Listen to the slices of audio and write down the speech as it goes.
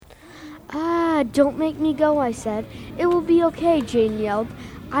Don't make me go, I said. It will be okay, Jane yelled.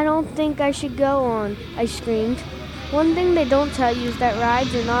 I don't think I should go on, I screamed. One thing they don't tell you is that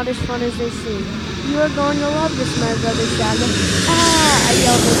rides are not as fun as they seem. You are going to love this, my brother shouted. Ah! I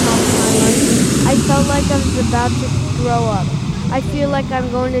yelled at top of my lungs. I felt like I was about to throw up. I feel like I'm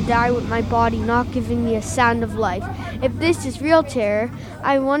going to die with my body not giving me a sound of life. If this is real terror,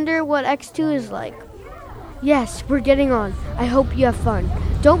 I wonder what X2 is like. Yes, we're getting on. I hope you have fun.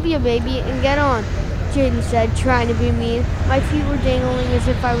 Don't be a baby and get on, Jaden said, trying to be mean. My feet were dangling as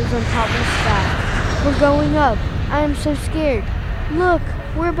if I was on top of the sky. We're going up. I am so scared. Look,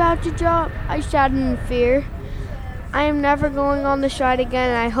 we're about to drop, I shouted in fear. I am never going on this ride again,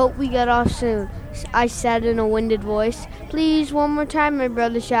 and I hope we get off soon, I said in a winded voice. Please, one more time, my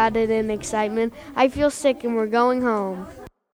brother shouted in excitement. I feel sick and we're going home.